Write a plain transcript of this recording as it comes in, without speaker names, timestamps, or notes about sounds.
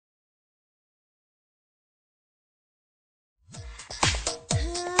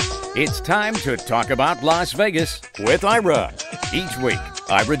It's time to talk about Las Vegas with Ira. Each week,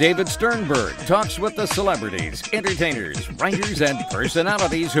 Ira David Sternberg talks with the celebrities, entertainers, writers, and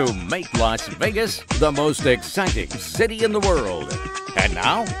personalities who make Las Vegas the most exciting city in the world. And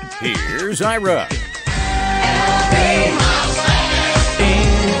now, here's Ira.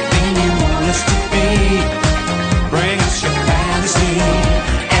 Anything you want us to be, bring us your fantasy,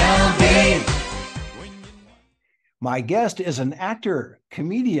 LV. My guest is an actor,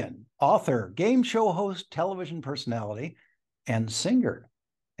 comedian, author, game show host, television personality, and singer.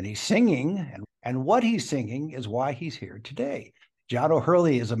 And he's singing, and what he's singing is why he's here today. John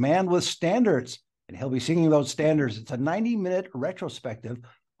O'Hurley is a man with standards, and he'll be singing those standards. It's a 90-minute retrospective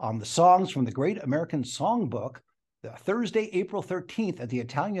on the songs from the Great American Songbook, the Thursday, April 13th at the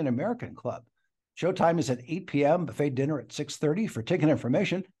Italian American Club. Showtime is at 8 p.m., buffet dinner at 6:30. For ticket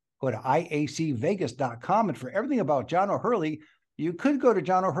information, go to iacvegas.com. And for everything about John O'Hurley, you could go to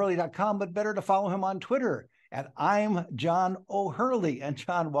johnohurley.com, but better to follow him on Twitter at I'm John O'Hurley. And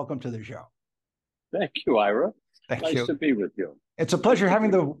John, welcome to the show. Thank you, Ira. Thank nice you. to be with you. It's a pleasure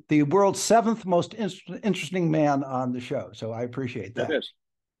having the world's seventh most interesting man on the show. So I appreciate that. It is.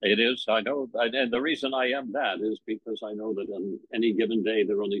 It is. I know. And the reason I am that is because I know that on any given day,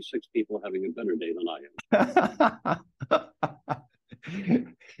 there are only 6 people having a better day than I am.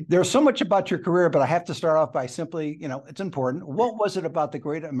 There's so much about your career, but I have to start off by simply, it's important. What was it about the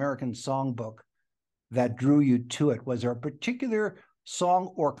Great American Songbook that drew you to it? Was there a particular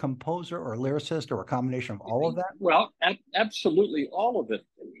song or composer or lyricist or a combination of all of that? Well, absolutely all of it.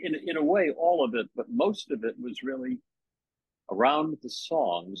 In a way, all of it, but most of it was really around the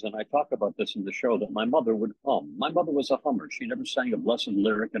songs. And I talk about this in the show that my mother would hum. My mother was a hummer. She never sang a blessed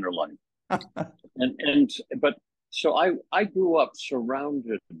lyric in her life. But so I grew up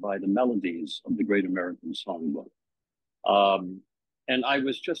surrounded by the melodies of the Great American Songbook. And I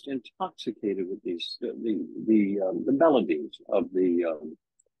was just intoxicated with the melodies of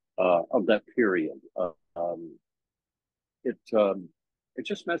that period. It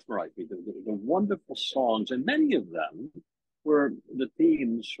just mesmerized me. The wonderful songs, and many of them were the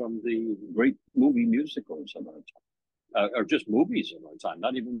themes from the great movie musicals of our time, or just movies of our time,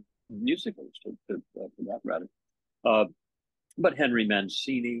 not even musicals for that matter. But Henry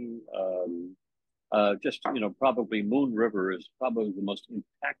Mancini, probably Moon River is probably the most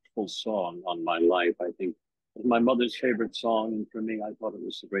impactful song on my life. I think it was my mother's favorite song, and for me, I thought it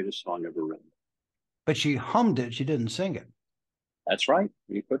was the greatest song ever written. But she hummed it; she didn't sing it. That's right.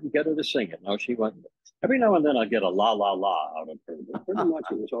 You couldn't get her to sing it. No, she went. Every now and then, I get a la la la out of her, but pretty much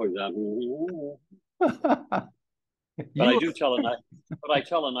it was always that. But I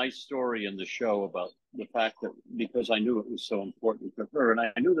tell a nice story in the show about the fact that because I knew it was so important to her, and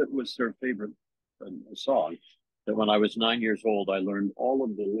I knew that it was her favorite song, that when I was 9 years old, I learned all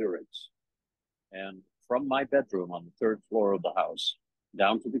of the lyrics. And from my bedroom on the 3rd floor of the house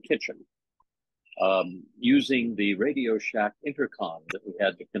down to the kitchen, using the Radio Shack intercom that we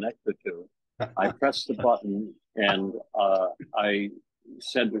had to connect the two, I pressed the button and I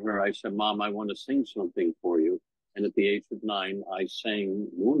said to her, I said, "Mom, I want to sing something for you." And at the age of 9, I sang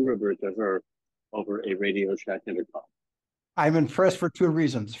Moon River to her over a Radio Shack intercom. I'm impressed for 2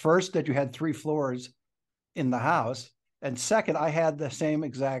 reasons. First, that you had 3 floors in the house. And second, I had the same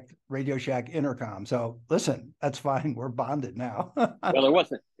exact Radio Shack intercom. So listen, that's fine. We're bonded now. Well,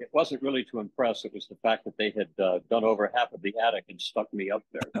 it wasn't really to impress. It was the fact that they had done over half of the attic and stuck me up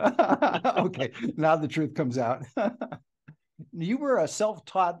there. Okay, now the truth comes out. You were a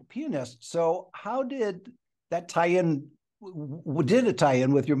self-taught pianist. So how did that tie in? Did it tie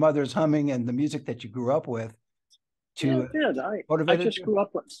in with your mother's humming and the music that you grew up with? Yeah, it did. I just grew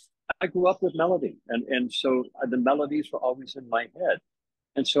up with melody, and so the melodies were always in my head.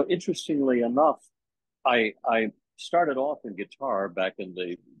 And so, interestingly enough, I started off in guitar back in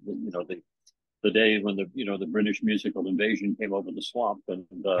the day when the British musical invasion came over the swamp, and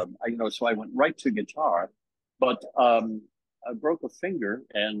so I went right to guitar, but I broke a finger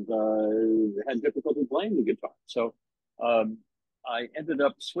and had difficulty playing the guitar. So I ended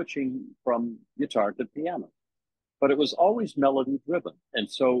up switching from guitar to piano, but it was always melody driven. And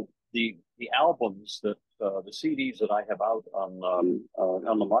so the albums the CDs that I have out on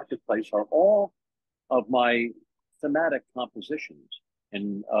the marketplace are all of my thematic compositions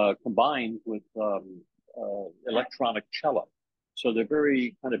and combined with electronic cello. So they're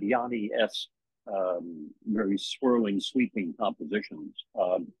very kind of Yanni-esque, very swirling, sweeping compositions.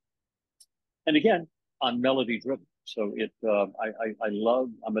 And again, I'm melody driven. So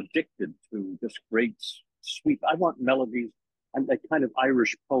I'm addicted to just great sweep. I want melodies. I'm that kind of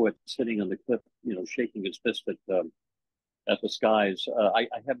Irish poet sitting on the cliff, shaking his fist at at the skies. I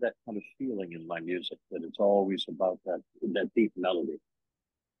have that kind of feeling in my music that it's always about that deep melody.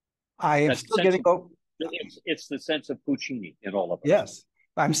 I am still getting over. It's the sense of Puccini in all of it. Yes,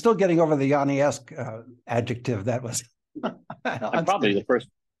 I'm still getting over the Yanni-esque adjective that was. I'm probably the first.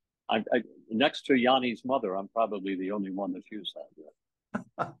 Next to Yanni's mother, I'm probably the only one that's used that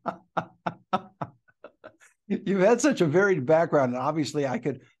yet. You've had such a varied background, and obviously I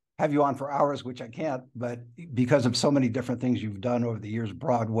could have you on for hours, which I can't, but because of so many different things you've done over the years,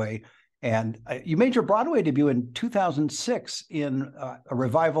 Broadway, and you made your Broadway debut in 2006 in a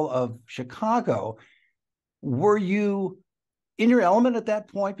revival of Chicago. Were you in your element at that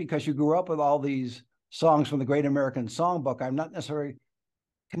point because you grew up with all these songs from the Great American Songbook? I'm not necessarily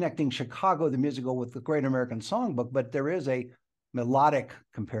connecting Chicago, the musical, with the Great American Songbook, but there is a melodic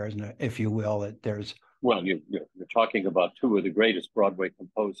comparison, if you will. That there's you're talking about two of the greatest Broadway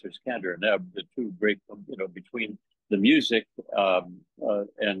composers, Cantor and Ebb, the two great, between the music and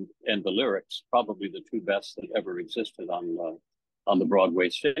the lyrics, probably the two best that ever existed on the Broadway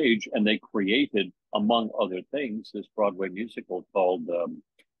stage. And they created, among other things, this Broadway musical called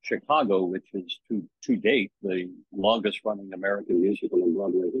Chicago, which is to date the longest running American musical in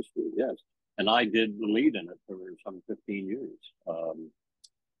Broadway history. Yes, and I did the lead in it for some 15 years.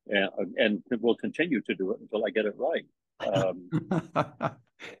 And will continue to do it until I get it right.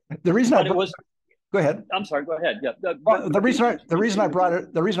 The reason go ahead. I'm sorry. Go ahead. Yeah. The reason I brought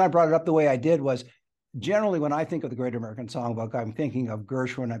it up the way I did was generally when I think of the Great American Songbook, I'm thinking of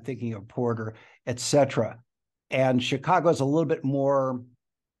Gershwin, I'm thinking of Porter, etc. And Chicago is a little bit more.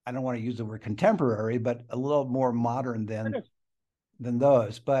 I don't want to use the word contemporary, but a little more modern than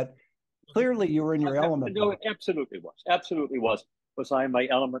those. But clearly, you were in your element. No, it absolutely was. Absolutely was. Was I in my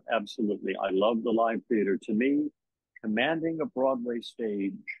element? Absolutely. I love the live theater. To me, commanding a Broadway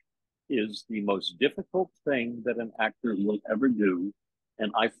stage is the most difficult thing that an actor will ever do.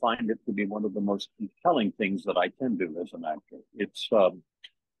 And I find it to be one of the most compelling things that I can do as an actor. It's, I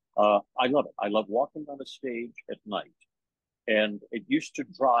love it. I love walking on a stage at night. And it used to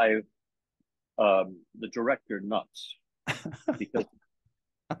drive the director nuts because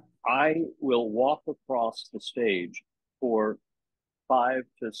I will walk across the stage for 5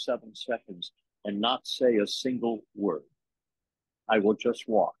 to 7 seconds and not say a single word. I will just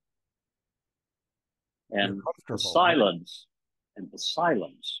walk. And the silence,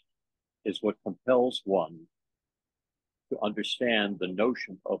 is what compels one to understand the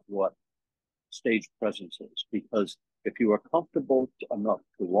notion of what stage presence is. Because if you are comfortable enough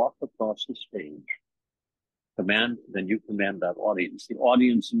to walk across the stage, then you command that audience. The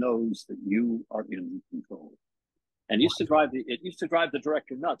audience knows that you are in control. And it used to drive the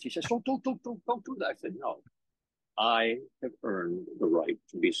director nuts. He says, don't do that. I said, no, I have earned the right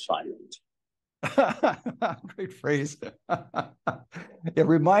to be silent. Great phrase. It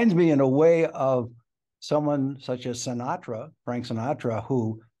reminds me in a way of someone such as Frank Sinatra,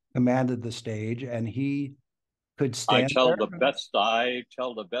 who commanded the stage, and he could stand. I tell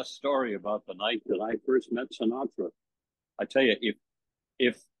the best story about the night that I first met Sinatra. I tell you,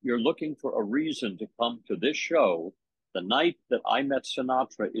 if you're looking for a reason to come to this show, the night that I met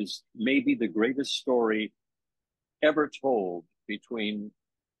Sinatra is maybe the greatest story ever told between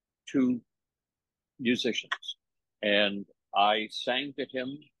two musicians. And I sang to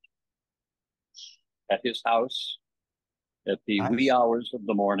him at his house at the wee hours of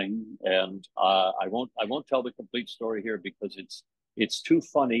the morning. And I won't tell the complete story here because it's too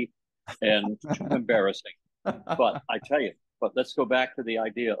funny and too embarrassing. But I tell you, but let's go back to the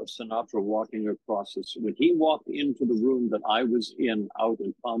idea of Sinatra walking across this. When he walked into the room that I was in out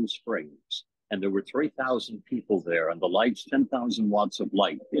in Palm Springs, and there were 3,000 people there, and the lights, 10,000 watts of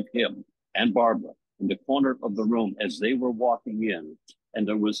light hit him and Barbara in the corner of the room as they were walking in, and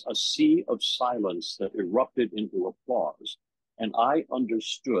there was a sea of silence that erupted into applause. And I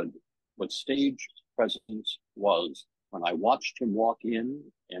understood what stage presence was when I watched him walk in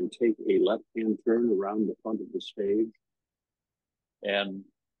and take a left-hand turn around the front of the stage. And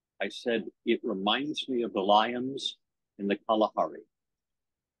I said, it reminds me of the lions in the Kalahari,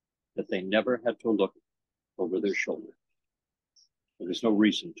 that they never had to look over their shoulder. There's no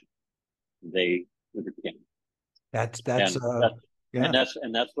reason to. They were the king. That's what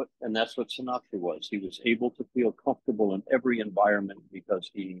Sinatra was. He was able to feel comfortable in every environment because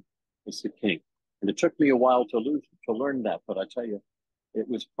he is the king. And it took me a while to learn that, but I tell you, it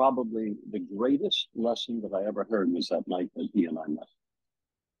was probably the greatest lesson that I ever heard was that night that he and I met.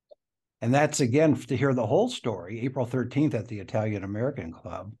 And that's, again, to hear the whole story, April 13th at the Italian American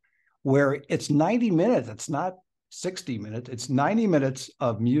Club, where it's 90 minutes. It's not 60 minutes. It's 90 minutes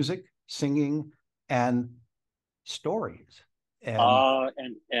of music, singing, and stories. And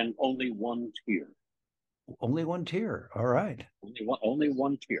only one tier. Only one tier. All right. Only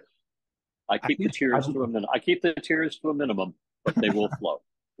one tier. I keep the tears to a minimum. I keep the tears to a minimum, but they will flow.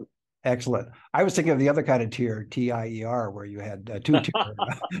 Excellent. I was thinking of the other kind of tier, TIER, where you had a two-tier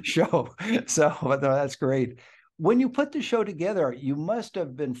show. So, but no, that's great. When you put the show together, you must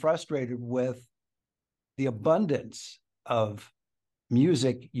have been frustrated with the abundance of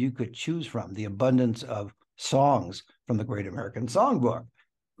music you could choose from, the abundance of songs from the Great American Songbook.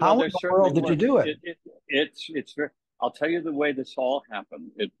 How in the world did you do it? It's very. I'll tell you the way this all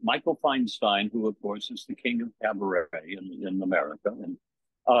happened. Michael Feinstein, who of course is the king of cabaret in America, and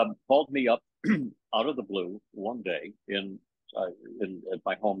called me up out of the blue one day at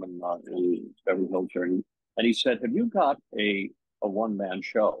my home in Beverly Hills, and he said, "Have you got a one-man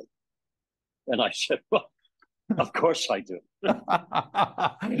show?" And I said, "Well, of course I do."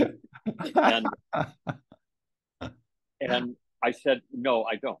 and I said, "No,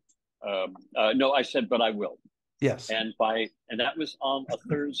 I don't." No, I said, "But I will." Yes. And that was on a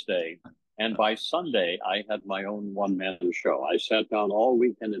Thursday. And by Sunday, I had my own one-man show. I sat down all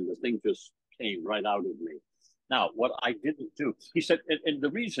weekend and the thing just came right out of me. Now, what I didn't do, he said, and the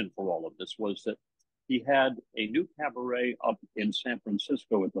reason for all of this was that he had a new cabaret up in San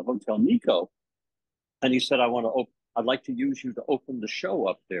Francisco at the Hotel Nico. And he said, I'd like to use you to open the show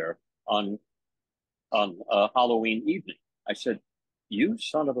up there on Halloween evening. I said, "You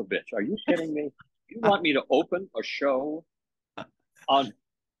son of a bitch, are you kidding me? You want me to open a show on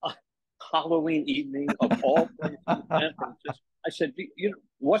Halloween evening of all places in San Francisco?" I said,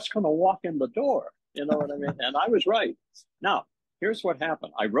 what's going to walk in the door? You know what I mean? And I was right. Now, here's what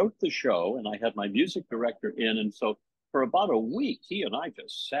happened. I wrote the show and I had my music director in. And so for about a week, he and I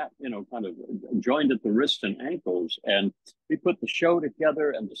just sat, kind of joined at the wrists and ankles. And we put the show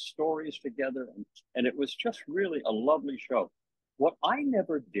together and the stories together. And it was just really a lovely show. What I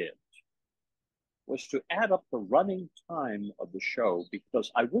never did was to add up the running time of the show,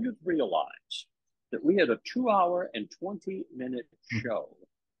 because I would have realized that we had a 2-hour and 20-minute show.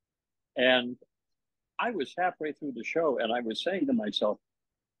 And I was halfway through the show and I was saying to myself,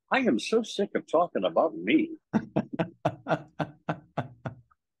 I am so sick of talking about me.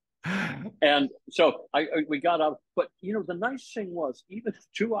 And so we got out. But, the nice thing was, even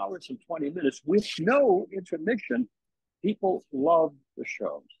 2 hours and 20 minutes with no intermission, people loved the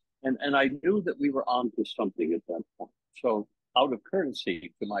show. And I knew that we were on to something at that point. So out of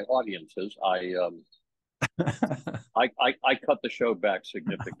courtesy to my audiences, I cut the show back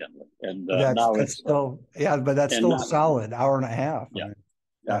significantly. And now it's still, but that's still a solid hour and a half. Yeah.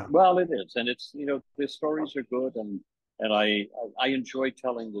 Yeah. Well, it is. And it's, the stories are good. And I enjoy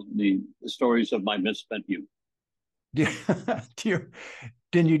telling the stories of my misspent youth.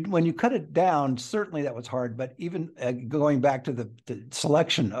 When you cut it down, certainly that was hard, but even going back to the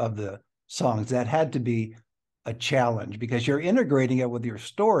selection of the songs, that had to be a challenge, because you're integrating it with your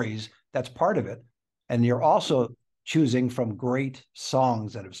stories. That's part of it. And you're also choosing from great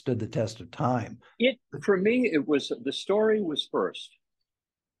songs that have stood the test of time. For me, it was, the story was first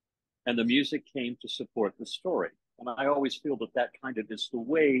and the music came to support the story. And I always feel that kind of is the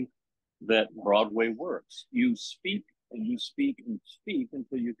way that Broadway works. You speak and you speak and speak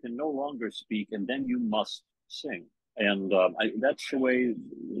until you can no longer speak, and then you must sing. And that's the way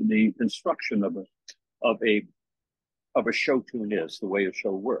the construction of a show tune is, the way a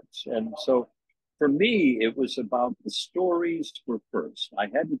show works. And so for me, it was about the stories were first. I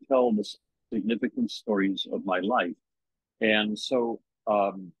had to tell the significant stories of my life. And so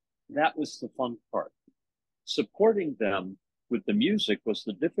that was the fun part. Supporting them with the music was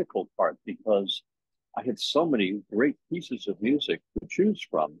the difficult part, because I had so many great pieces of music to choose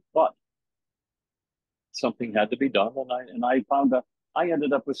from, but something had to be done. And I found that I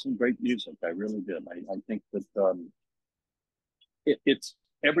ended up with some great music. I really did. I think that it's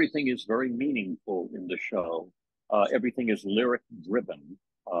everything is very meaningful in the show. Everything is lyric driven.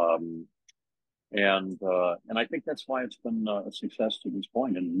 And I think that's why it's been a success to this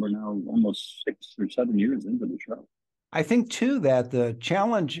point. And we're now almost 6 or 7 years into the show. I think too that the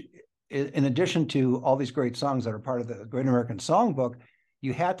challenge, in addition to all these great songs that are part of the Great American Songbook,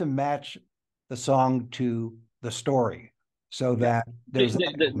 you had to match the song to the story, so that there's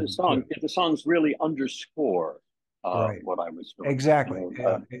the songs really underscore what I was doing. Exactly.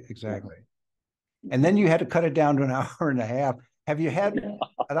 Exactly. And then you had to cut it down to an hour and a half. Have you had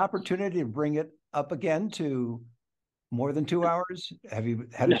an opportunity to bring it up again to more than 2 hours? Have you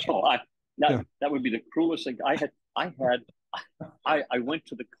had a chance? That would be the cruelest thing. I went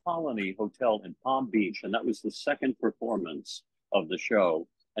to the Colony Hotel in Palm Beach, and that was the second performance of the show.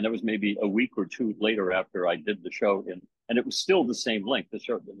 And that was maybe a week or two later after I did the show and it was still the same length, the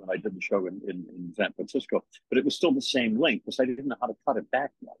show when I did the show in San Francisco, but it was still the same length because I didn't know how to cut it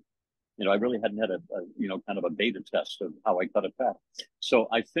back yet. You know, I really hadn't had a kind of a beta test of how I cut it back. So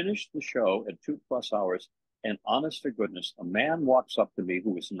I finished the show at 2+ hours, and honest to goodness, a man walks up to me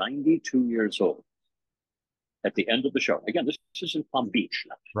who was 92 years old at the end of the show. Again, this is in Palm Beach,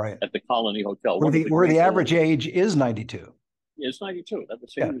 right, at the Colony Hotel, where the average age is 92. It's 92. That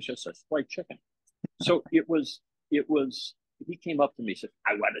was, he was just a slight chicken. So it was. He came up to me and said,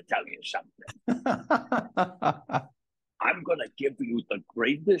 "I want to tell you something. I'm going to give you the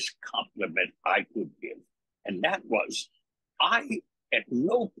greatest compliment I could give. And that was, I, at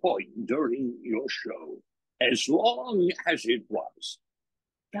no point during your show, as long as it was,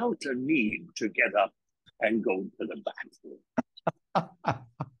 felt a need to get up and go to the bathroom."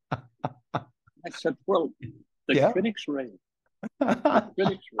 I said, well, the critics rave.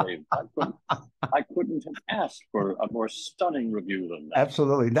 Critics rave. I couldn't have asked for a more stunning review than that.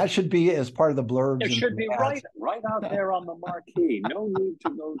 Absolutely. That should be as part of the blurbs. It should be right out there on the marquee. No need to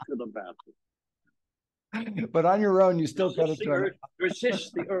go to the bathroom. But on your own, you still cut it to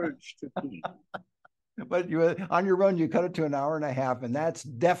resist the urge to pee. But on your own, you cut it to an hour and a half, and that's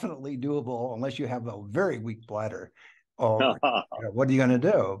definitely doable unless you have a very weak bladder. Or what are you going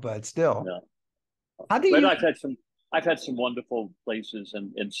to do? But still, how do you? I've had some wonderful places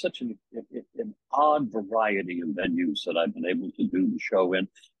and such an odd variety of venues that I've been able to do the show in.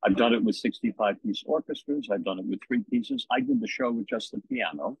 I've done it with 65-piece orchestras. I've done it with 3 pieces. I did the show with just the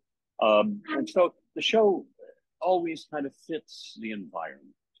piano. And so the show always kind of fits the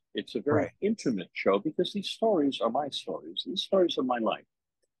environment. It's a very intimate show because these stories are my stories. These stories are my life.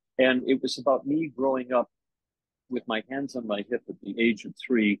 And it was about me growing up with my hands on my hip at the age of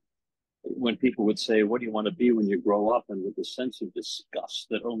 3, when people would say, "What do you want to be when you grow up?" And with a sense of disgust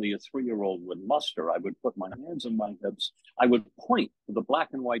that only a 3-year-old would muster, I would put my hands on my hips. I would point to the black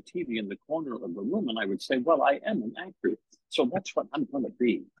and white TV in the corner of the room, and I would say, "Well, I am an actor, so that's what I'm going to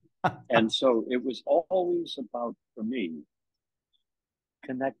be." And so it was always about, for me,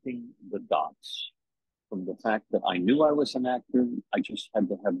 connecting the dots from the fact that I knew I was an actor. I just had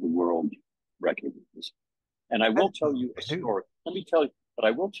to have the world recognize. And I will tell you a story. Let me tell you. But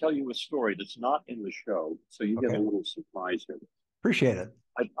I will tell you a story that's not in the show, so you get a little surprise here. Appreciate it.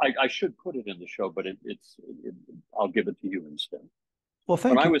 I should put it in the show, but I'll give it to you instead. Well,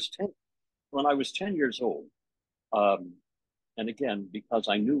 thank you. When I was 10 years old, and again, because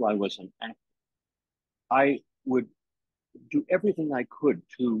I knew I was an actor, I would do everything I could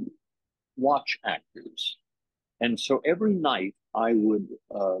to watch actors. And so every night I would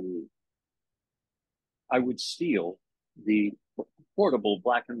steal the portable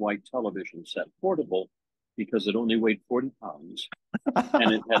black and white television set. Portable because it only weighed 40 pounds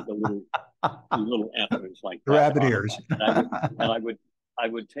and it had the little antlers like that. Rabbit ears. And I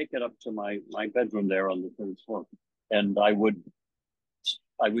would take it up to my bedroom there on the 3rd floor, and I would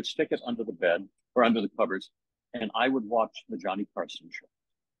stick it under the bed or under the covers, and I would watch the Johnny Carson show,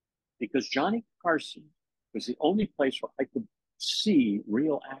 because Johnny Carson was the only place where I could see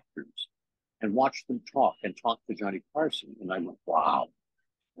real actors and watch them talk to Johnny Carson. And I went, wow.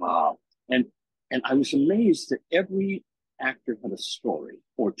 And I was amazed that every actor had a story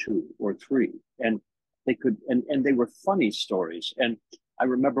or 2 or 3, and they could, and they were funny stories. And I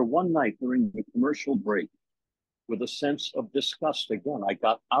remember one night during the commercial break, with a sense of disgust again, I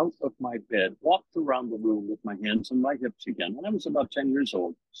got out of my bed, walked around the room with my hands on my hips again. And I was about 10 years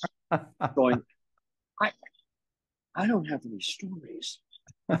old, going, I don't have any stories.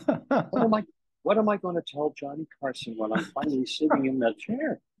 What am I going to tell Johnny Carson when I'm finally sitting in that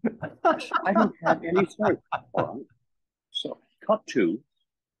chair? I don't have any stories. All right. So cut to.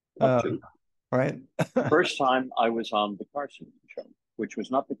 Right. First time I was on the Carson show, which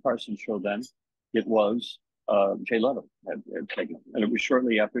was not the Carson show then. It was Jay Leno had taken it, and it was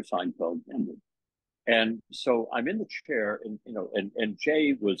shortly after Seinfeld ended. And so I'm in the chair, and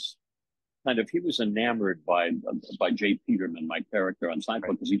Jay was he was enamored by Jay Peterman, my character on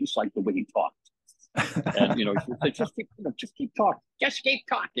Seinfeld, because he just liked the way he talked. And he said, just keep talking, just keep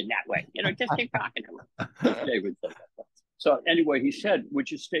talking that way, just keep talking that way. Jay would say that. So anyway, he said, "Would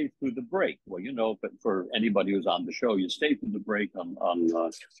you stay through the break?" Well, but for anybody who's on the show, you stay through the break on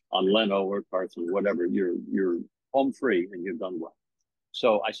Leno or Carson, whatever. You're home free and you've done well.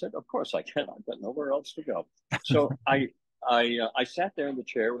 So I said, "Of course I can. I've got nowhere else to go." So I sat there in the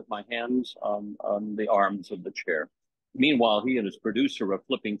chair with my hands on the arms of the chair. Meanwhile, he and his producer are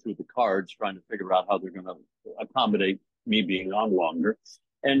flipping through the cards, trying to figure out how they're going to accommodate me being on longer.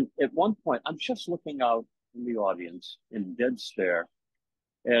 And at one point, I'm just looking out in the audience in dead stare,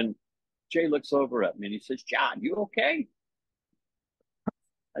 And Jay looks over at me and he says, "John, you okay?"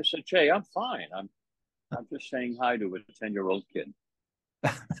 I said, "Jay, I'm fine. I'm just saying hi to a 10-year-old kid."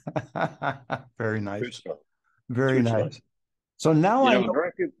 Very nice. True story. Very True nice. story. So now I know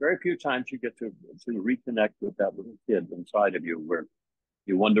very few times you get to reconnect with that little kid inside of you, where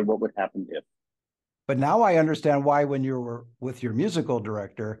you wonder what would happen if. But now I understand why, when you were with your musical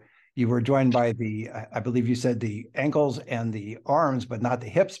director, you were joined by I believe you said the ankles and the arms, but not the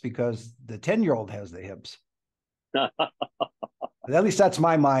hips, because the 10-year-old has the hips. At least that's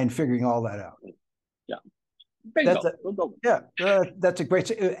my mind figuring all that out. Yeah. Bingo. That's a great.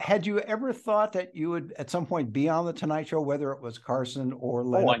 Had you ever thought that you would at some point be on the Tonight Show, whether it was Carson or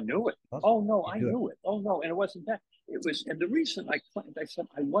Leonard? Oh, I knew it. Oh no, I knew it. Oh no, and it wasn't that. It was, and the reason I said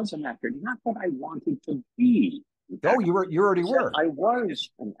I was an actor, not that I wanted to be. Oh, you already were. I was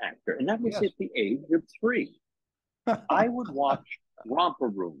an actor, and that was at the age of 3. I would watch Romper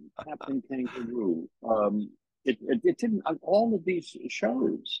Room, Captain Kangaroo. It didn't, all of these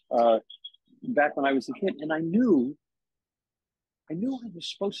shows back when I was a kid, and I knew I was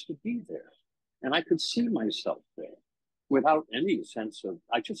supposed to be there, and I could see myself there without any sense of.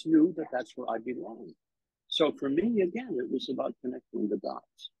 I just knew that that's where I belonged. So for me, again, it was about connecting the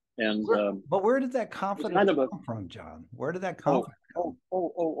dots. And but where did that confidence come from, John? Where did that confidence come?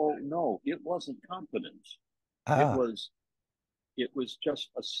 No, it wasn't confidence. It was just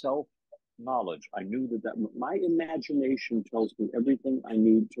a self-knowledge. I knew that my imagination tells me everything I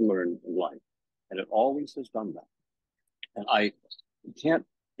need to learn in life, and it always has done that. And I can't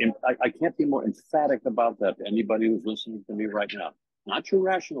be more emphatic about that to anybody who's listening to me right now. Not your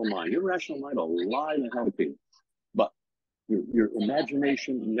rational mind. Your rational mind will lie the hell to you. But your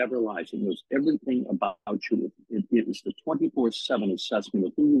imagination never lies. It knows everything about you. It is the 24/7 assessment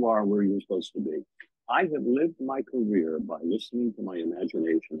of who you are, where you're supposed to be. I have lived my career by listening to my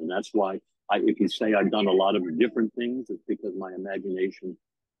imagination. And that's why if you say I've done a lot of different things, it's because my imagination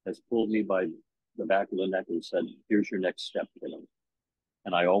has pulled me by the back of the neck and said, "Here's your next step, kiddo."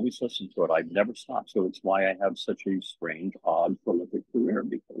 And I always listen to it. I've never stopped. So it's why I have such a strange, odd, prolific career,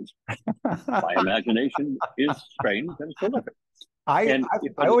 because my imagination is strange and prolific. I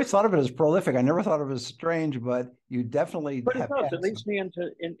always thought of it as prolific. I never thought of it as strange, but you definitely. But it does. It leads me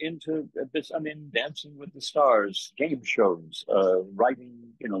into this. I mean, Dancing with the Stars, game shows,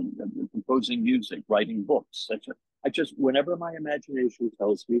 writing, composing music, writing books. I just, whenever my imagination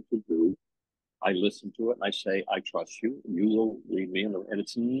tells me to do, I listen to it and I say, "I trust you. You will lead me in the," and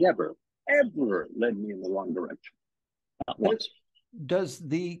it's never, ever led me in the wrong direction. Not once. Does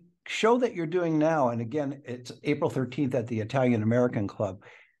the show that you're doing now, and again, it's April 13th at the Italian American Club,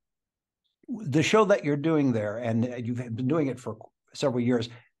 the show that you're doing there, and you've been doing it for several years,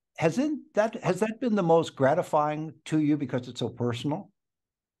 has that been the most gratifying to you because it's so personal?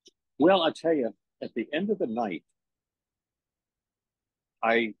 Well, I tell you, at the end of the night,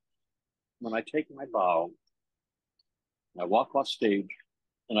 when I take my bow, I walk off stage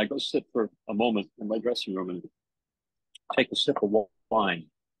and I go sit for a moment in my dressing room and take a sip of wine.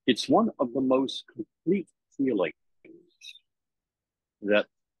 It's one of the most complete feelings that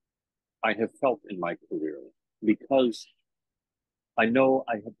I have felt in my career, because I know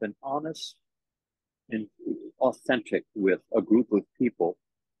I have been honest and authentic with a group of people,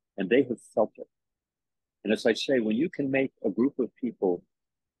 and they have felt it. And as I say, when you can make a group of people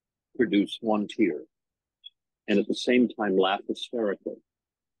produce one tear, and at the same time laugh hysterically,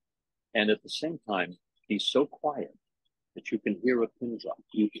 and at the same time be so quiet that you can hear a pin drop.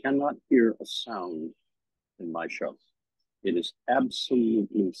 You cannot hear a sound in my show. It is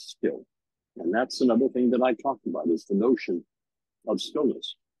absolutely still. And that's another thing that I talked about, is the notion of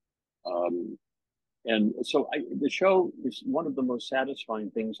stillness. And so the show is one of the most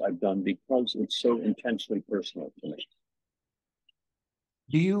satisfying things I've done, because it's so intensely personal to me.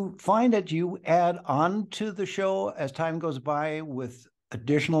 Do you find that you add on to the show as time goes by with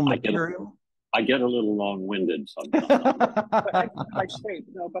additional material? I get a little long-winded sometimes. But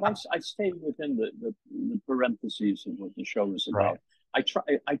I stay within the parentheses of what the show is about.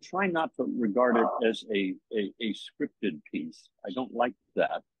 Right. I try not to regard it as a scripted piece. I don't like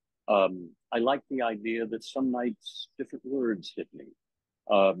that. I like the idea that some nights different words hit me.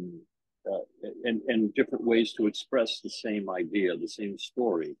 And different ways to express the same idea, the same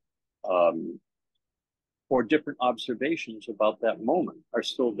story, or different observations about that moment are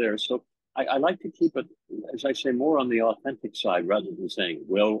still there. So I like to keep it, as I say, more on the authentic side, rather than saying,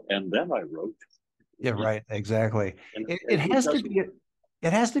 "Well, and then I wrote." Yeah, right. Exactly. It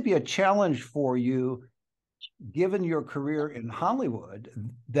has to be a challenge for you, given your career in Hollywood,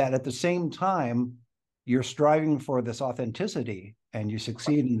 that at the same time you're striving for this authenticity and you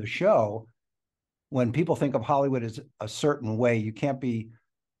succeed in the show, when people think of Hollywood as a certain way, you can't be,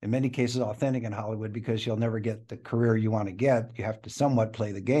 in many cases, authentic in Hollywood because you'll never get the career you want to get. You have to somewhat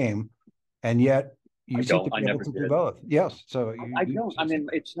play the game. And yet you seem to be able to do both. Yes. So I don't. I mean,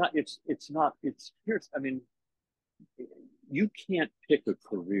 here's, I mean, you can't pick a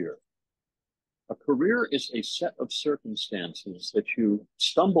career. A career is a set of circumstances that you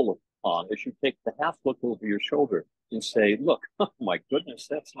stumble upon as you take the half look over your shoulder and say, look, oh my goodness,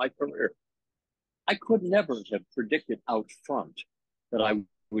 that's my career. I could never have predicted out front that I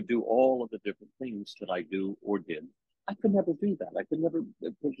would do all of the different things that I do or did. I could never do that. I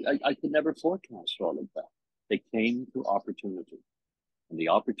could never forecast all of that. They came through opportunity. And the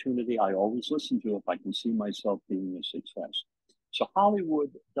opportunity I always listen to if I can see myself being a success. So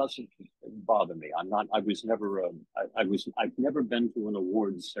Hollywood doesn't bother me. I've never been to an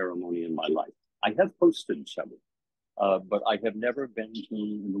awards ceremony in my life. I have hosted several, but I have never been to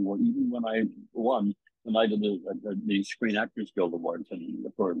an award, even when I won the night of the Screen Actors Guild Awards.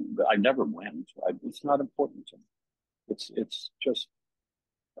 I never went. It's not important to me. It's just,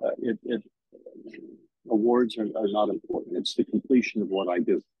 awards are not important. It's the completion of what I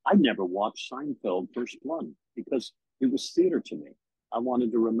do. I never watched Seinfeld First One because it was theater to me. I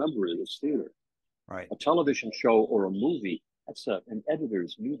wanted to remember it as theater. Right. A television show or a movie, that's an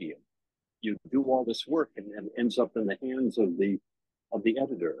editor's medium. You do all this work and ends up in the hands of the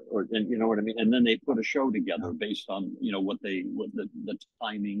editor, or and you know what I mean. And then they put a show together based on what the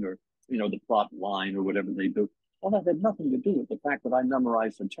timing or the plot line or whatever they do. Well, that had nothing to do with the fact that I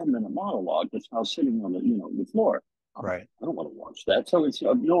memorized a 10-minute monologue that's now sitting on the floor. Right. I don't want to watch that. So it's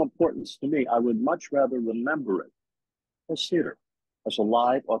of no importance to me. I would much rather remember it as theater, as a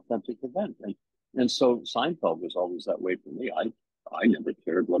live, authentic event. And so Seinfeld was always that way for me. I never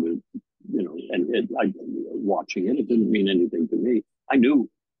cared whether, watching it didn't mean anything to me. I knew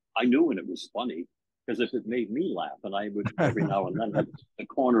when it was funny, because if it made me laugh, and I would every now and then have the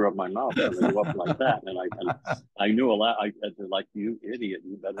corner of my mouth and go up like that, and I knew a lot. I'd like, you idiot,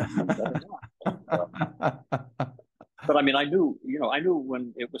 you better not. But I mean, I knew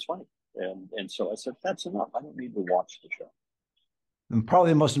when it was funny, and so I said, that's enough. I don't need to watch the show. And probably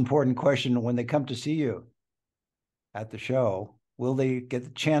the most important question when they come to see you at the show, will they get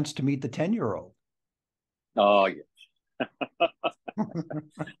the chance to meet the 10-year-old? Oh, yes.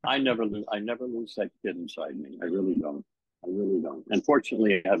 I never lose that kid inside me. I really don't.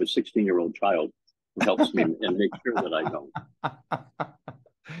 Unfortunately, I have a 16-year-old child who helps me and makes sure that I don't.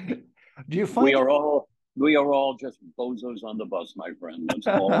 Do you find we are all just bozos on the bus, my friend. That's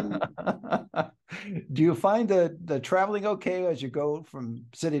all. Do you find the traveling okay as you go from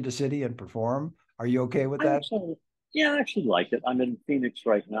city to city and perform? Are you okay with that? I actually like it. I'm in Phoenix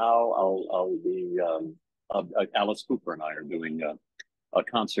right now. I'll be Alice Cooper and I are doing a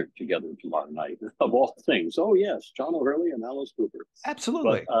concert together tomorrow night, of all things. Oh yes, John O'Hurley and Alice Cooper.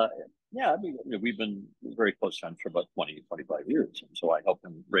 Absolutely. But, I mean, we've been very close friends for about 20, 25 years. And so I help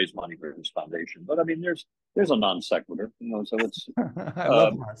him raise money for his foundation. But I mean, there's a non sequitur, so it's. I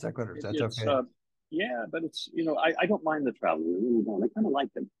love non sequiturs. That's okay. But it's, I don't mind the travel. I really don't. I kind of like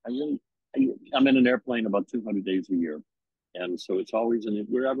it. I'm in an airplane about 200 days a year. And so it's always,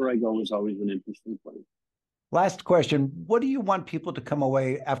 wherever I go is always an interesting place. Last question. What do you want people to come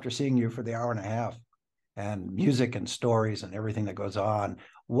away after seeing you for the hour and a half and music and stories and everything that goes on?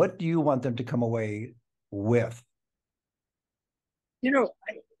 What do you want them to come away with?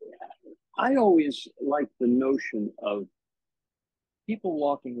 I always like the notion of people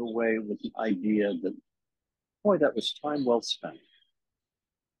walking away with the idea that, boy, that was time well spent.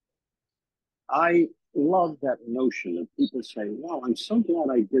 I love that notion of people saying, wow, I'm so glad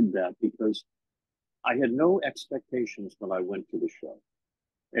I did that because I had no expectations when I went to the show.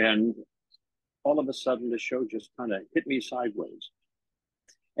 And all of a sudden, the show just kind of hit me sideways.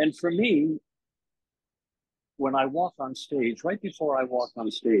 And for me, when I walk on stage, right before I walk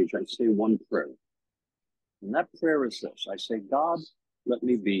on stage, I say one prayer. And that prayer is this. I say, God, let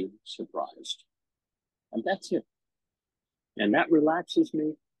me be surprised. And that's it. And that relaxes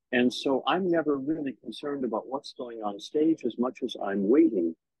me. And so I'm never really concerned about what's going on stage as much as I'm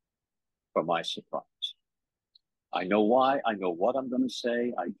waiting for my surprise. I know why. I know what I'm going to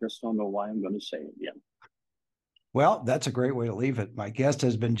say. I just don't know why I'm going to say it yet. Well, that's a great way to leave it. My guest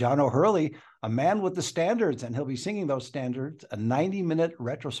has been John O'Hurley, a man with the standards, and he'll be singing those standards, a 90-minute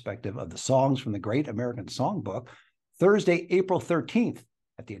retrospective of the songs from the Great American Songbook, Thursday, April 13th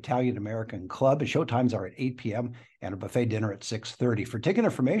at the Italian American Club. Showtimes are at 8 p.m. and a buffet dinner at 6:30. For ticket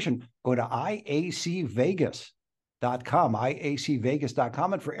information, go to IACvegas.com.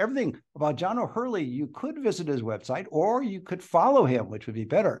 iacvegas.com. And for everything about John O'Hurley, you could visit his website, or you could follow him, which would be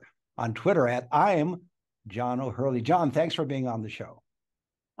better, on Twitter at I'm John O'Hurley. John, thanks for being on the show.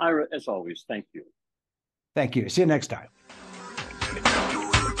 Ira, as always, thank you. Thank you. See you next time.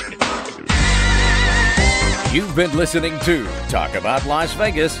 You've been listening to Talk About Las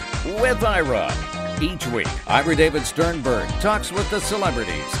Vegas with Ira. Each week, Ira David Sternberg talks with the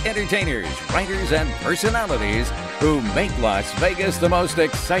celebrities, entertainers, writers, and personalities who make Las Vegas the most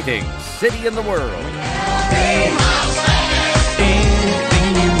exciting city in the world.